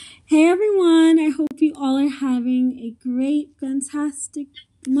Hey everyone, I hope you all are having a great, fantastic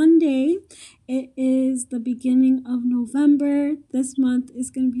Monday. It is the beginning of November. This month is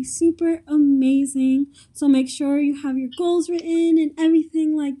going to be super amazing. So make sure you have your goals written and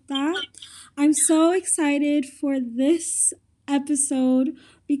everything like that. I'm so excited for this episode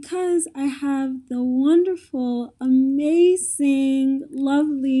because I have the wonderful, amazing,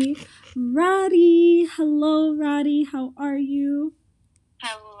 lovely Radhi. Hello, Radhi. How are you?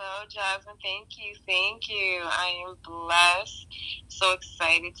 Hello, Jasmine. Thank you. Thank you. I am blessed. So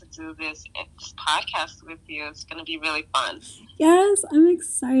excited to do this podcast with you. It's going to be really fun. Yes, I'm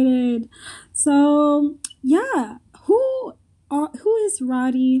excited. So, yeah, who is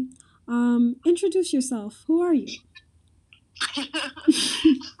Radhi? Introduce yourself. Who are you?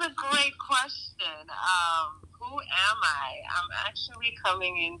 It's a great question. Who am I? I'm actually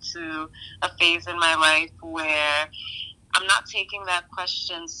coming into a phase in my life where I'm not taking that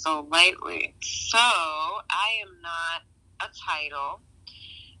question so lightly. So I am not a title.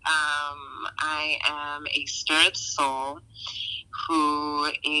 I am a spirit soul who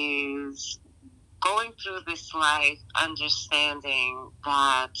is going through this life understanding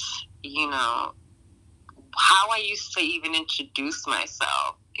that, how I used to even introduce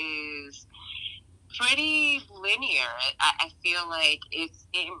myself is pretty linear. I feel like it's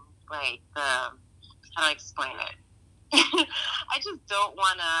in like the, how do I explain it? I just don't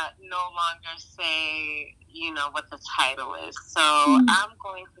want to no longer say, what the title is. So I'm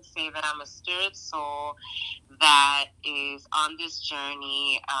going to say that I'm a spirit soul that is on this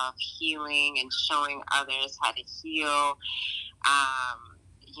journey of healing and showing others how to heal.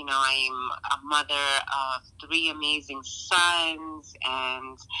 I'm a mother of 3 amazing sons,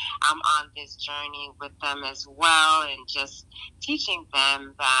 and I'm on this journey with them as well, and just teaching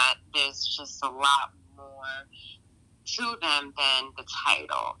them that there's just a lot more to them than the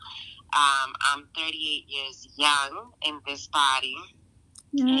title. I'm 38 years young in this body.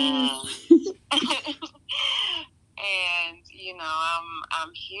 Yes. And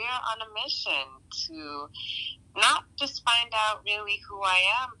I'm here on a mission to not just find out really who I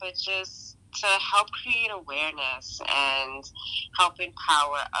am, but just to help create awareness and help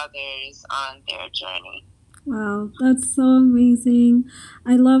empower others on their journey. Wow, that's so amazing.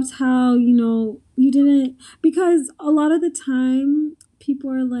 I loved how, you didn't, because a lot of the time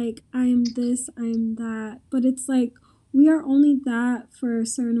people are like, I am this, I am that. But it's like, we are only that for a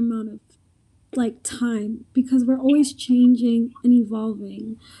certain amount of like time because we're always changing and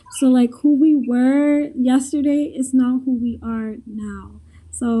evolving. So like who we were yesterday is not who we are now.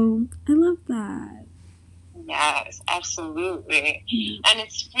 So I love that. Yes, absolutely. And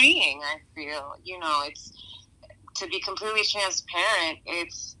it's freeing, I feel. It's, to be completely transparent,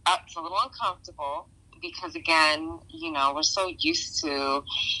 it's a little uncomfortable because, again, we're so used to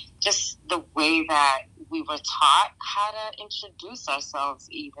just the way that we were taught how to introduce ourselves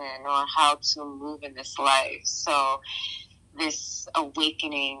even, or how to move in this life. So this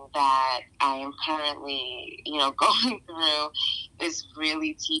awakening that I am currently, going through is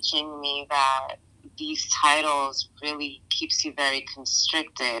really teaching me that these titles really keeps you very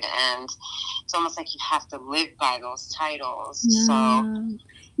constricted, and it's almost like you have to live by those titles. Yeah. So,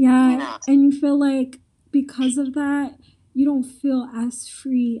 yeah, and you feel like because of that, you don't feel as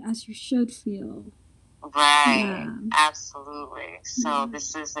free as you should feel. Right, yeah. Absolutely. So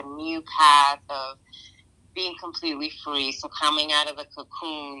this is a new path of being completely free. So coming out of the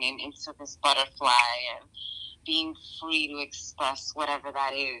cocoon and into this butterfly and being free to express whatever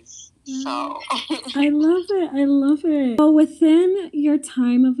that is. So I love it. I love it. So within your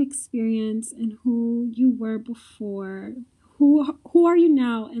time of experience and who you were before, who are you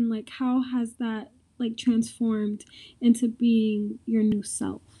now, and like how has that like transformed into being your new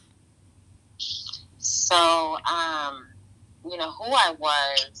self? So who I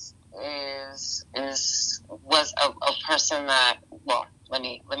was a person that, well, let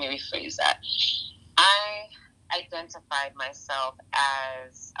me rephrase that. I identified myself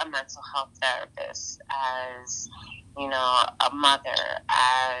as a mental health therapist, as a mother,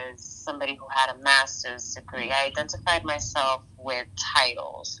 as somebody who had a master's degree. I identified myself with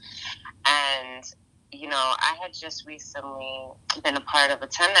titles, and I had just recently been a part of a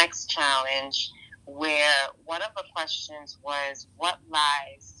 10X challenge where one of the questions was, what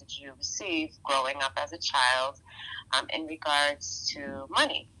lies did you receive growing up as a child in regards to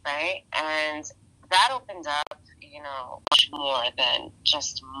money, right? And that opened up, much more than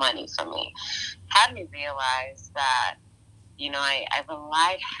just money for me. Had me realize that, I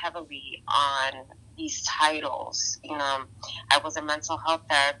relied heavily on, these titles. I was a mental health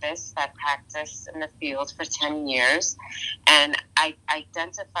therapist that practiced in the field for 10 years, and I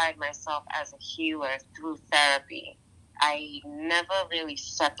identified myself as a healer through therapy. I never really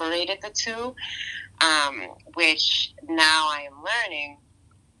separated the two, which now I am learning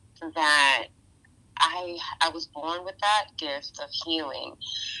that I was born with that gift of healing,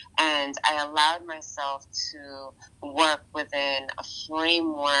 and I allowed myself to work within a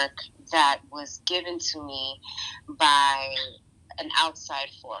framework that was given to me by an outside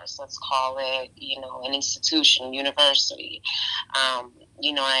force. Let's call it, an institution, university.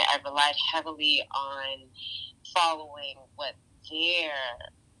 I relied heavily on following what their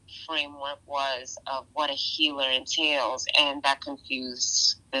framework was of what a healer entails, and that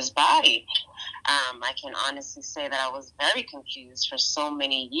confused this body. I can honestly say that I was very confused for so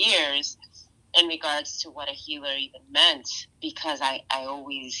many years in regards to what a healer even meant, because I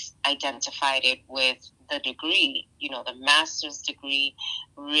always identified it with the degree. The master's degree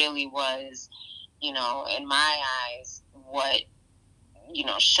really was, in my eyes, what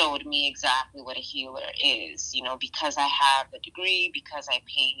showed me exactly what a healer is, because I have the degree, because I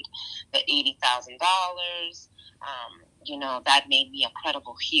paid the $80,000, that made me a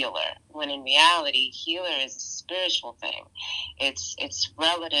credible healer. When in reality, healer is a spiritual thing. It's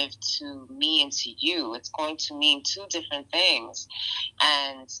relative to me and to you. It's going to mean two different things.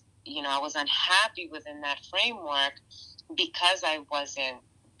 And, I was unhappy within that framework because I wasn't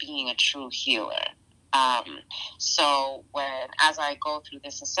being a true healer. So as I go through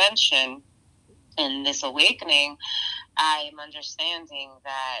this ascension and this awakening, I am understanding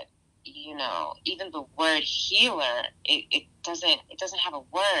that, even the word healer, it doesn't have a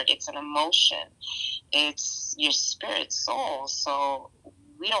word. It's an emotion. It's your spirit soul. So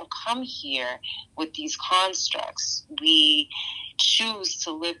we don't come here with these constructs. We choose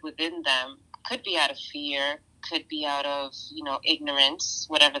to live within them. Could be out of fear, could be out of, ignorance,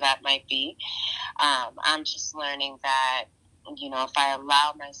 whatever that might be. I'm just learning that, if I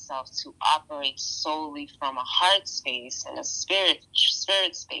allow myself to operate solely from a heart space and a spirit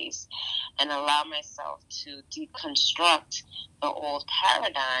space, and allow myself to deconstruct the old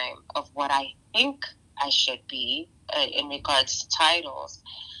paradigm of what I think I should be in regards to titles,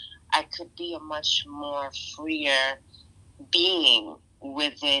 I could be a much more freer being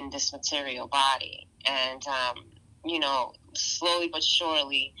within this material body. And, slowly but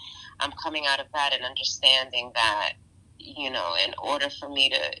surely, I'm coming out of that and understanding that, in order for me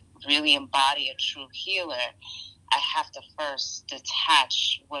to really embody a true healer, I have to first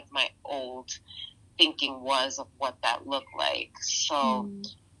detach what my old thinking was of what that looked like. So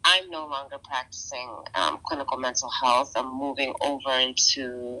I'm no longer practicing clinical mental health. I'm moving over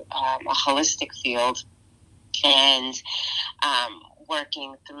into a holistic field, and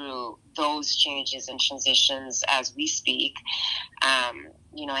working through those changes and transitions as we speak.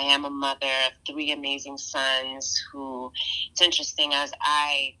 I am a mother of 3 amazing sons who, it's interesting, as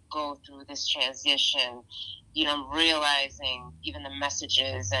I go through this transition, I'm realizing even the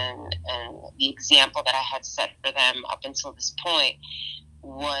messages and the example that I had set for them up until this point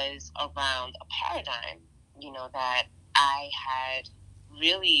was around a paradigm, that I had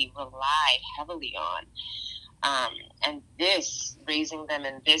really relied heavily on. And raising them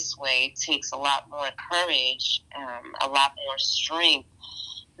in this way takes a lot more courage, a lot more strength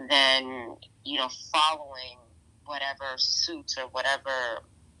than, following whatever suit or whatever,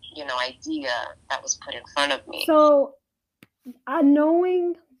 idea that was put in front of me. So,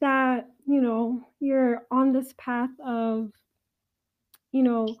 knowing that, you're on this path of,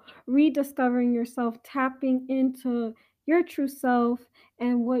 rediscovering yourself, tapping into your true self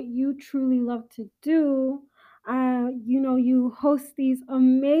and what you truly love to do. You host these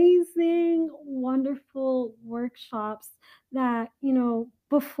amazing, wonderful workshops that,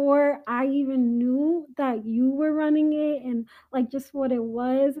 before I even knew that you were running it and like just what it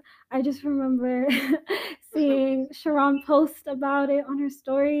was, I just remember seeing Sharon post about it on her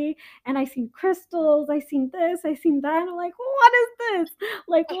story, and I seen crystals, I seen this, I seen that, and I'm like, what is this?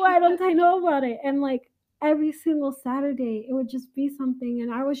 Like, why don't I know about it? And like every single Saturday, it would just be something,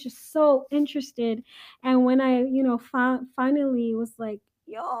 and I was just so interested. And when I, finally was like,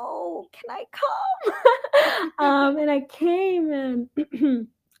 yo, can I come? And I came, and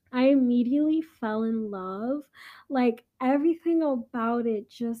I immediately fell in love. Like everything about it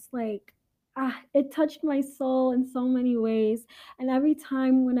just like it touched my soul in so many ways. And every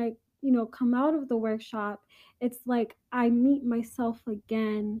time when I, come out of the workshop, it's like I meet myself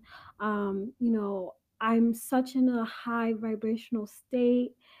again. I'm such in a high vibrational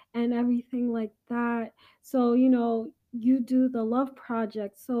state and everything like that. So, you do the love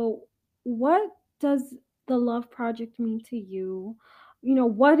project. So what does the Love Project mean to you? You know,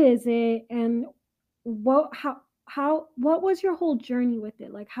 what is it, and what what was your whole journey with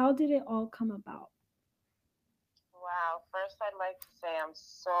it? Like, how did it all come about? Wow. First, I'd like to say I'm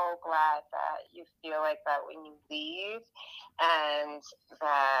so glad that you feel like that when you leave, and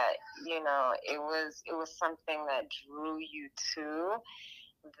that it was something that drew you to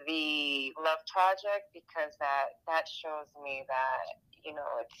the Love Project, because that shows me that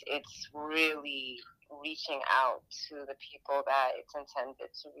it's really reaching out to the people that it's intended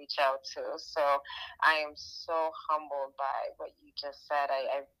to reach out to. So I am so humbled by what you just said.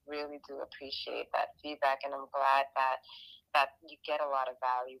 I really do appreciate that feedback, and I'm glad that you get a lot of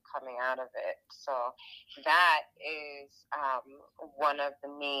value coming out of it. So that is one of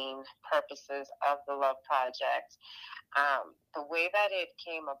the main purposes of the Love Project. The way that it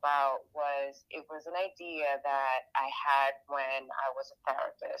came about was, it was an idea that I had when I was a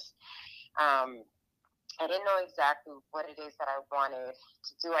therapist. Um, I didn't know exactly what it is that I wanted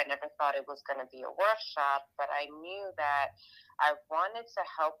to do. I never thought it was going to be a workshop, but I knew that I wanted to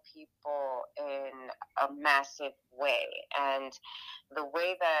help people in a massive way. And the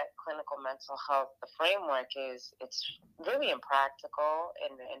way that clinical mental health, the framework is, it's really impractical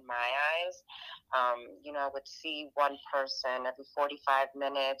in my eyes. I would see one person every 45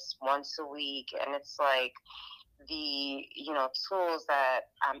 minutes, once a week, and it's like, the tools that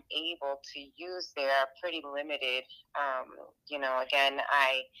I'm able to use there are pretty limited. Again,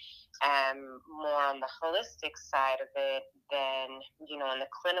 I am more on the holistic side of it than in the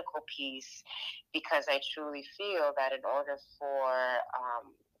clinical piece, because I truly feel that in order for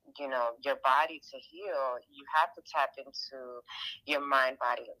your body to heal, you have to tap into your mind,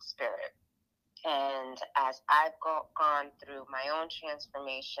 body, and spirit. And as I've gone through my own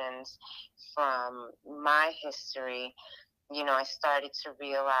transformations from my history, I started to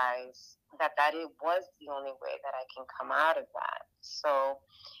realize that it was the only way that I can come out of that. So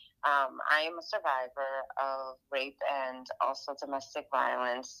I am a survivor of rape and also domestic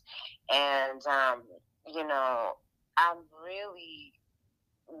violence. And, I'm really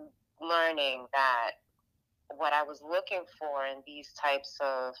learning that what I was looking for in these types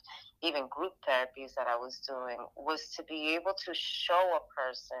of even group therapies that I was doing was to be able to show a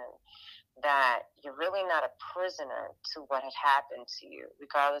person that you're really not a prisoner to what had happened to you,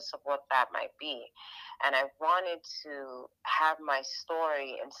 regardless of what that might be. And I wanted to have my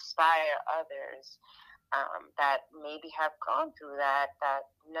story inspire others that maybe have gone through that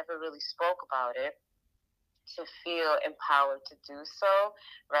never really spoke about it, to feel empowered to do so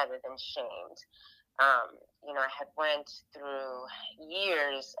rather than shamed. I had went through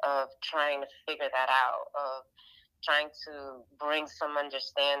years of trying to figure that out, of trying to bring some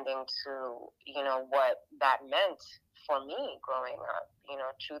understanding to, what that meant for me growing up.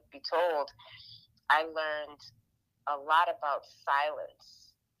 Truth be told, I learned a lot about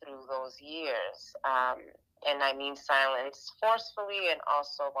silence through those years. And I mean silence forcefully and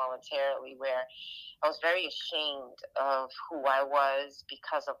also voluntarily, where I was very ashamed of who I was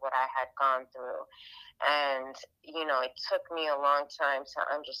because of what I had gone through. And, it took me a long time to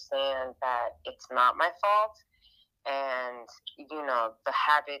understand that it's not my fault. And, the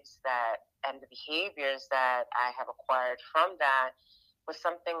habits and the behaviors that I have acquired from that was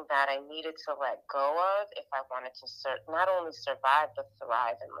something that I needed to let go of if I wanted to not only survive, but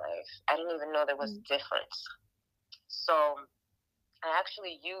thrive in life. I didn't even know there was a difference. So I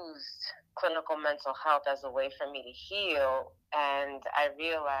actually used clinical mental health as a way for me to heal. And I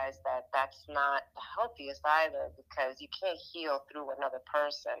realized that that's not the healthiest either, because you can't heal through another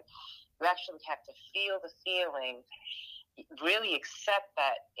person. You actually have to feel the feeling, really accept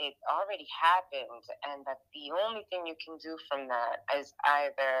that it already happened, and that the only thing you can do from that is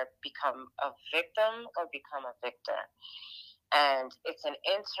either become a victim or become a victor. And it's an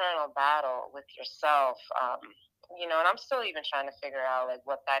internal battle with yourself. And I'm still even trying to figure out like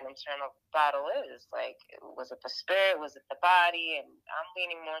what that internal battle is. Like, was it the spirit? Was it the body? And I'm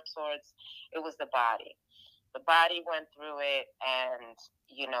leaning more towards it was the body. The body went through it, and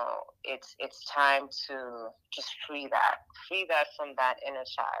it's time to just free that from that inner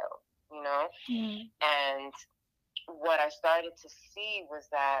child. Yeah. And what I started to see was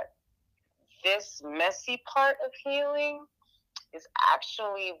that this messy part of healing is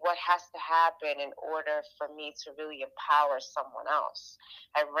actually what has to happen in order for me to really empower someone else.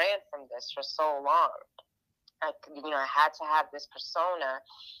 I ran from this for so long. I had to have this persona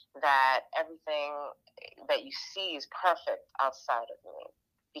that everything that you see is perfect outside of me,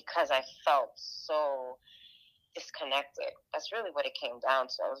 because I felt so disconnected. That's really what it came down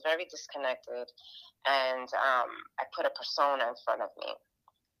to. I was very disconnected, and I put a persona in front of me.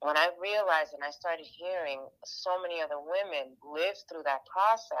 when I realized and I started hearing so many other women live through that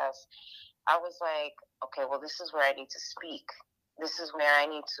process, I was like, okay, well, this is where I need to speak. This is where I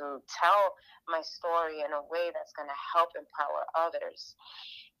need to tell my story in a way that's going to help empower others.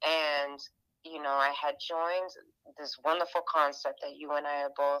 And, I had joined this wonderful concept that you and I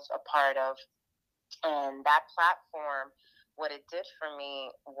are both a part of. And that platform, what it did for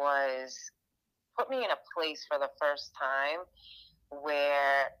me was put me in a place for the first time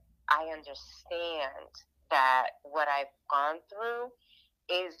where I understand that what I've gone through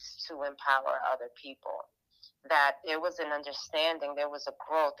is to empower other people. That there was an understanding, there was a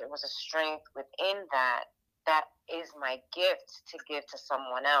growth, there was a strength within that. That is my gift to give to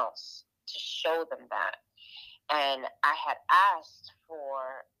someone else, to show them that. And I had asked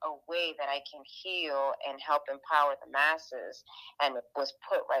for a way that I can heal and help empower the masses, and it was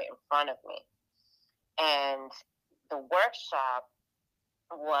put right in front of me. And the workshop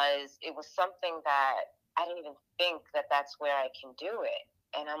it was something that I didn't even think that that's where I can do it.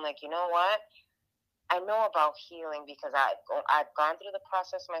 And I'm like, you know what? I know about healing because I've gone through the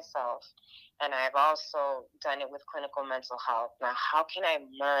process myself, and I've also done it with clinical mental health. Now, how can I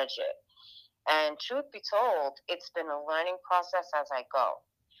merge it? And truth be told, it's been a learning process as I go,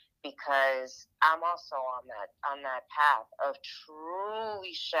 because I'm also on that path of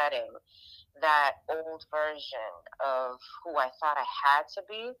truly shedding that old version of who I thought I had to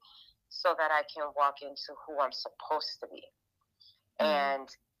be, so that I can walk into who I'm supposed to be. And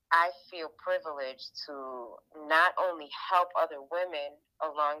I feel privileged to not only help other women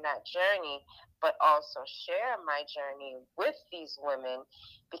along that journey, but also share my journey with these women,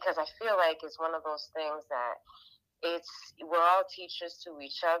 because I feel like it's one of those things that we're all teachers to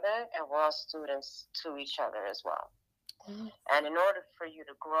each other, and we're all students to each other as well. And in order for you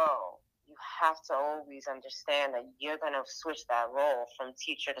to grow, you have to always understand that you're going to switch that role from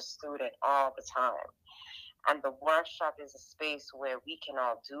teacher to student all the time. And the workshop is a space where we can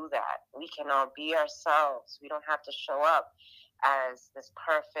all do that. We can all be ourselves. We don't have to show up as this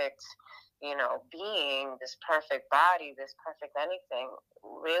perfect, being, this perfect body, this perfect anything.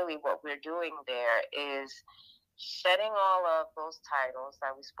 Really, what we're doing there is shedding all of those titles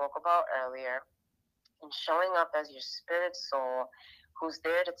that we spoke about earlier, and showing up as your spirit soul, who's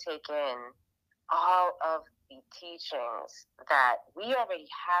there to take in all of the teachings that we already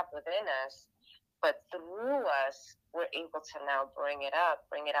have within us, but through us, we're able to now bring it out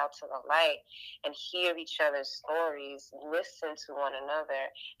to the light, and hear each other's stories, listen to one another,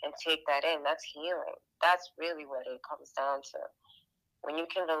 and take that in. That's healing. That's really what it comes down to. When you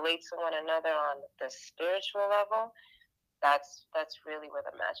can relate to one another on the spiritual level, that's really where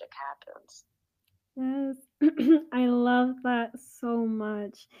the magic happens. Yes, I love that so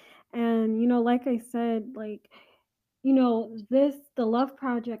much. And, like I said, the Love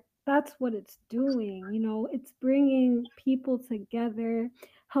Project, that's what it's doing. It's bringing people together,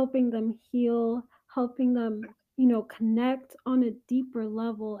 helping them heal, helping them, connect on a deeper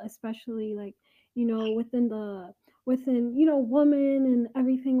level, especially within, women and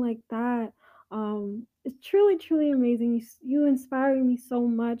everything like that. It's truly, truly amazing. You inspire me so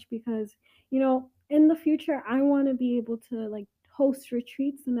much because, in the future, I want to be able to host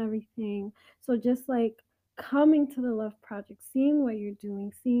retreats and everything. So just coming to the Love Project, seeing what you're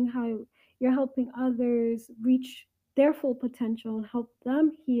doing, seeing how you're helping others reach their full potential and help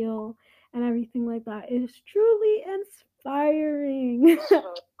them heal and everything like that is truly inspiring.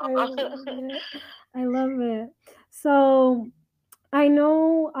 I love it. I love it. So I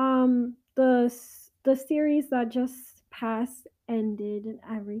know the series that just passed ended and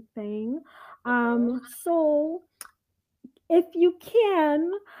everything. So if you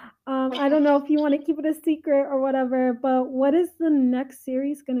can, I don't know if you want to keep it a secret or whatever, but what is the next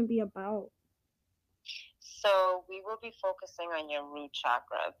series going to be about? So we will be focusing on your root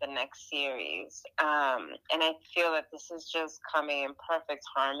chakra, the next series. And I feel that this is just coming in perfect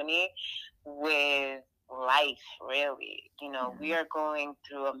harmony with life, really. We are going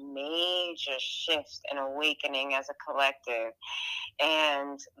through a major shift and awakening as a collective.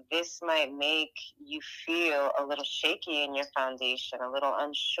 And this might make you feel a little shaky in your foundation, a little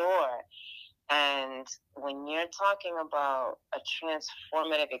unsure. And when you're talking about a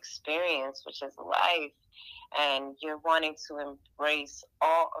transformative experience, which is life, and you're wanting to embrace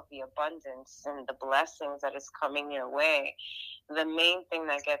all of the abundance and the blessings that is coming your way, the main thing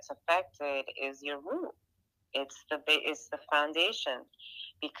that gets affected is your root. It's the foundation,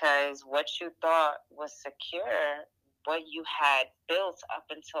 because what you thought was secure, what you had built up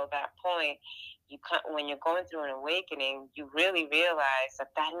until that point, when you're going through an awakening, you really realize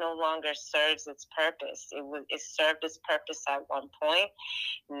that no longer serves its purpose. It served its purpose at one point.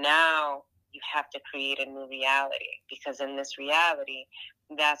 Now you have to create a new reality, because in this reality,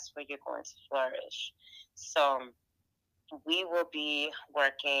 that's where you're going to flourish. So we will be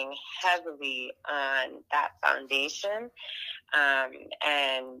working heavily on that foundation,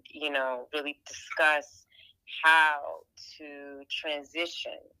 and, really discuss how to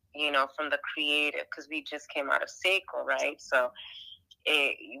transition, from the creative, because we just came out of sacral, right? So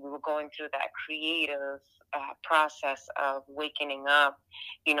we were going through that creative process of wakening up,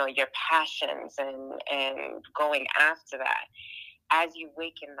 your passions, and going after that. As you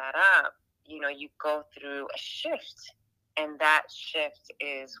waken that up, you go through a shift, and that shift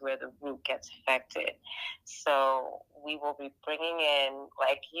is where the root gets affected. So we will be bringing in,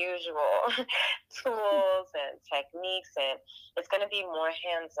 like usual, tools and techniques, and it's going to be more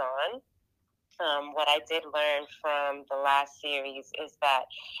hands-on. What I did learn from the last series is that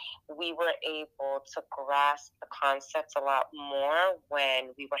we were able to grasp the concepts a lot more when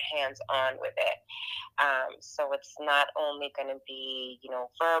we were hands-on with it. So it's not only going to be,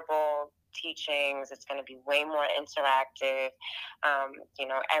 verbal teachings, it's going to be way more interactive.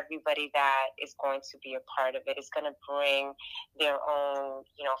 Everybody that is going to be a part of it is going to bring their own,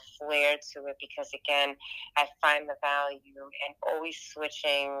 flair to it, because again, I find the value in always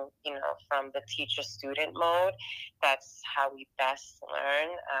switching, from the teacher-student mode. That's how we best learn.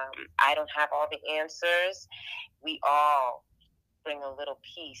 I don't have all the answers. We all bring a little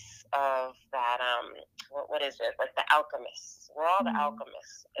piece of that. What is it? Like the alchemists. We're all the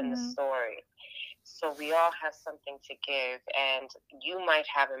alchemists in the story. So we all have something to give, and you might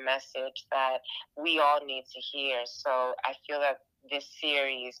have a message that we all need to hear. So I feel that this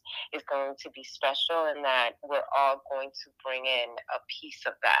series is going to be special, and that we're all going to bring in a piece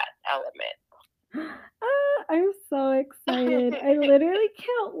of that element. I'm so excited. I literally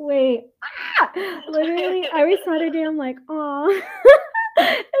can't wait. Literally, every Saturday I'm like, oh,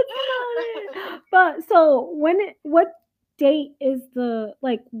 it's not it. But so what date is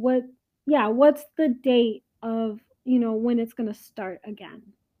what's the date of, when it's going to start again?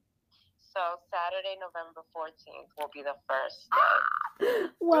 So Saturday, November 14th will be the first day.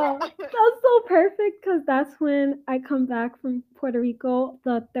 Well, that's so perfect, because that's when I come back from Puerto Rico,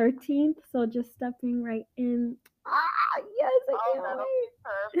 the 13th. So just stepping right in. Yes, I can't wait.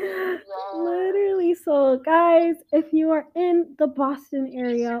 Perfect. Yes. Literally. So guys, if you are in the Boston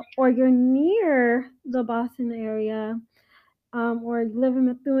area, or you're near the Boston area, or live in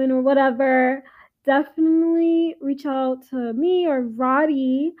Methuen or whatever, definitely reach out to me or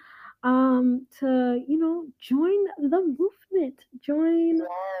Radhi, to, join the movement, join,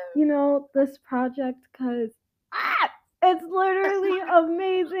 this project, because it's literally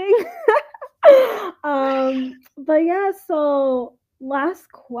amazing. But yeah, so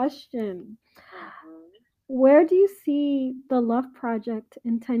last question. Where do you see the Love Project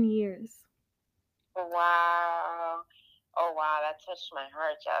in 10 years? Wow. Oh, wow, that touched my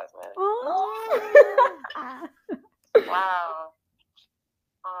heart, Jasmine. Oh. Wow.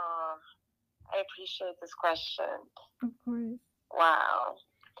 I appreciate this question. Of course. Wow.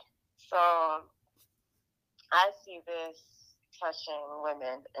 So I see this touching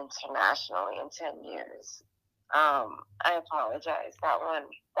women internationally in 10 years. I apologize. That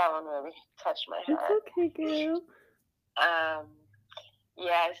one really touched my heart. It's okay, girl.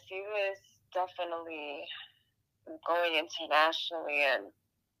 Yeah, I see this definitely going internationally, and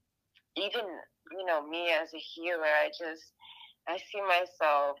even, me as a healer, I see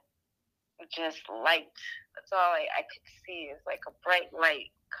myself just light. That's all I could see, is like a bright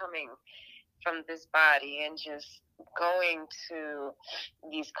light coming from this body, and just going to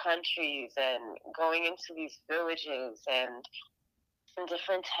these countries, and going into these villages, and in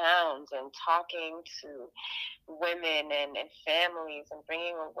different towns, and talking to women and families, and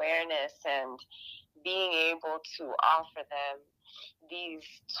bringing awareness, and being able to offer them these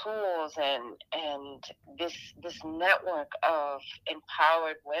tools, and this network of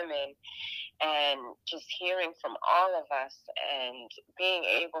empowered women, and just hearing from all of us, and being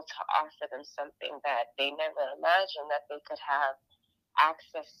able to offer them something that they never imagined that they could have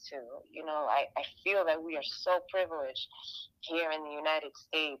access to. I feel that we are so privileged here in the United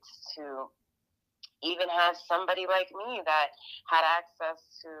States to even have somebody like me that had access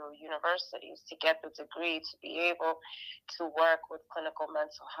to universities to get the degree, to be able to work with clinical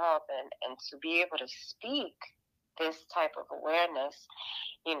mental health, and to be able to speak this type of awareness.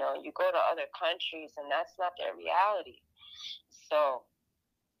 You go to other countries, and that's not their reality. So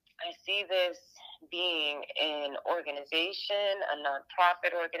I see this being an organization, a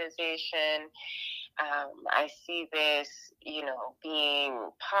nonprofit organization. I see this,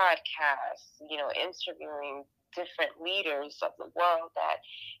 being podcasts, interviewing different leaders of the world that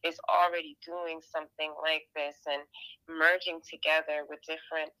is already doing something like this and merging together with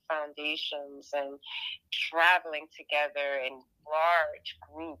different foundations and traveling together in large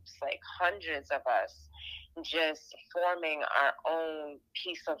groups, like hundreds of us, just forming our own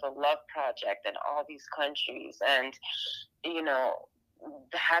piece of the love project in all these countries. And,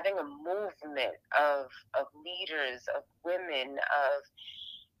 having a movement of leaders, of women, of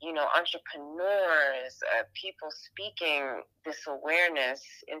entrepreneurs, people speaking this awareness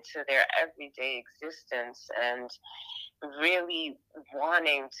into their everyday existence and really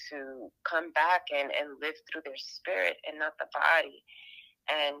wanting to come back and live through their spirit and not the body,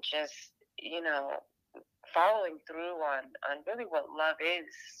 and just following through on really what love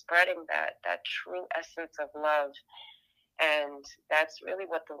is, spreading that true essence of love. And that's really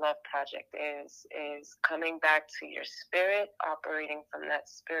what the Love Project is coming back to your spirit, operating from that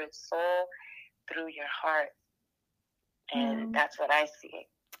spirit soul through your heart. And that's what I see.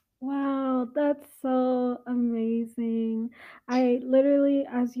 Wow, that's so amazing. I literally,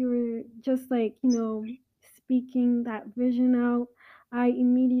 as you were just like, speaking that vision out, I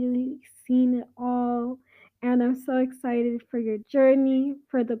immediately seen it all. And I'm so excited for your journey,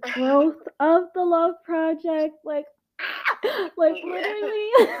 for the growth of the Love Project. Like, literally,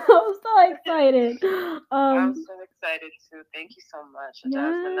 I'm so excited. I'm so excited too. Thank you so much,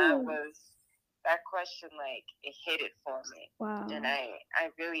 Jasmine. That question, like, it hit it for me. Wow. And I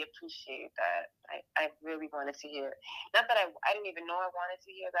really appreciate that. I really wanted to hear. Not that I didn't even know I wanted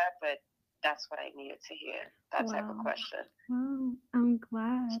to hear that, but that's what I needed to hear. That type of question. Wow. I'm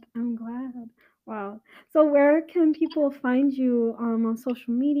glad. Wow. So where can people find you on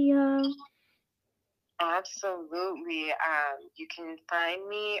social media? Absolutely. You can find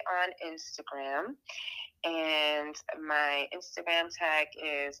me on Instagram. And my Instagram tag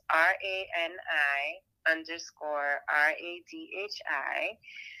is RANI_RADHI.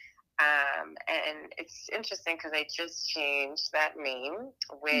 And it's interesting because I just changed that name,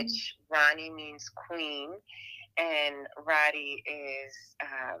 which Rani means queen, and Radhi is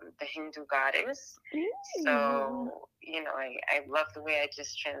the Hindu goddess. So, I love the way I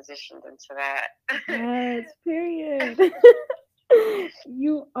just transitioned into that. Yes, period.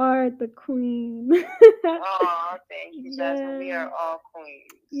 You are the queen. Oh, thank you, Jasmine. We are all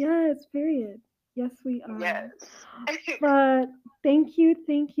queens. Yes, period. Yes, we are. Yes. But thank you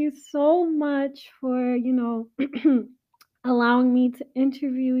so much for, allowing me to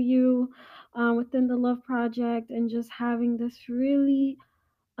interview you within the Love Project and just having this really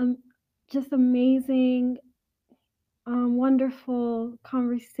just amazing, wonderful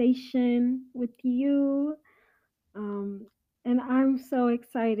conversation with you. Um, and I'm so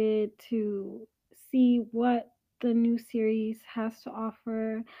excited to see what the new series has to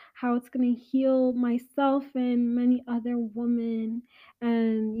offer, how it's going to heal myself and many other women,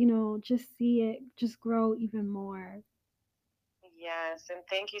 and, just see it just grow even more. Yes, and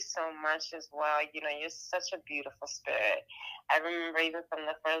thank you so much as well. You're such a beautiful spirit. I remember even from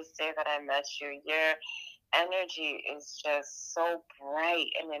the first day that I met you, your energy is just so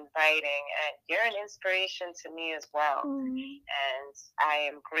bright and inviting, and you're an inspiration to me as well. And I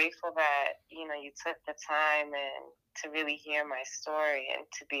am grateful that you took the time and to really hear my story and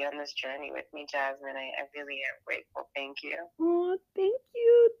to be on this journey with me, Jasmine. I really am grateful. Thank you. Oh, thank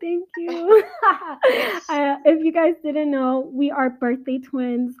you. If you guys didn't know, we are birthday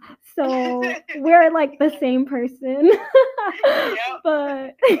twins, so we're like the same person.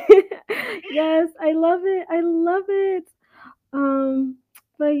 But yes, I love it.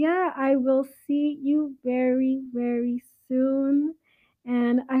 But yeah, I will see you very, very soon.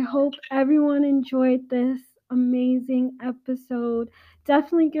 And I hope everyone enjoyed this amazing episode.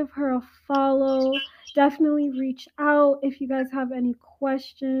 Definitely give her a follow. Definitely reach out if you guys have any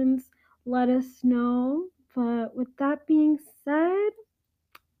questions. Let us know. But with that being said,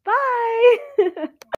 bye.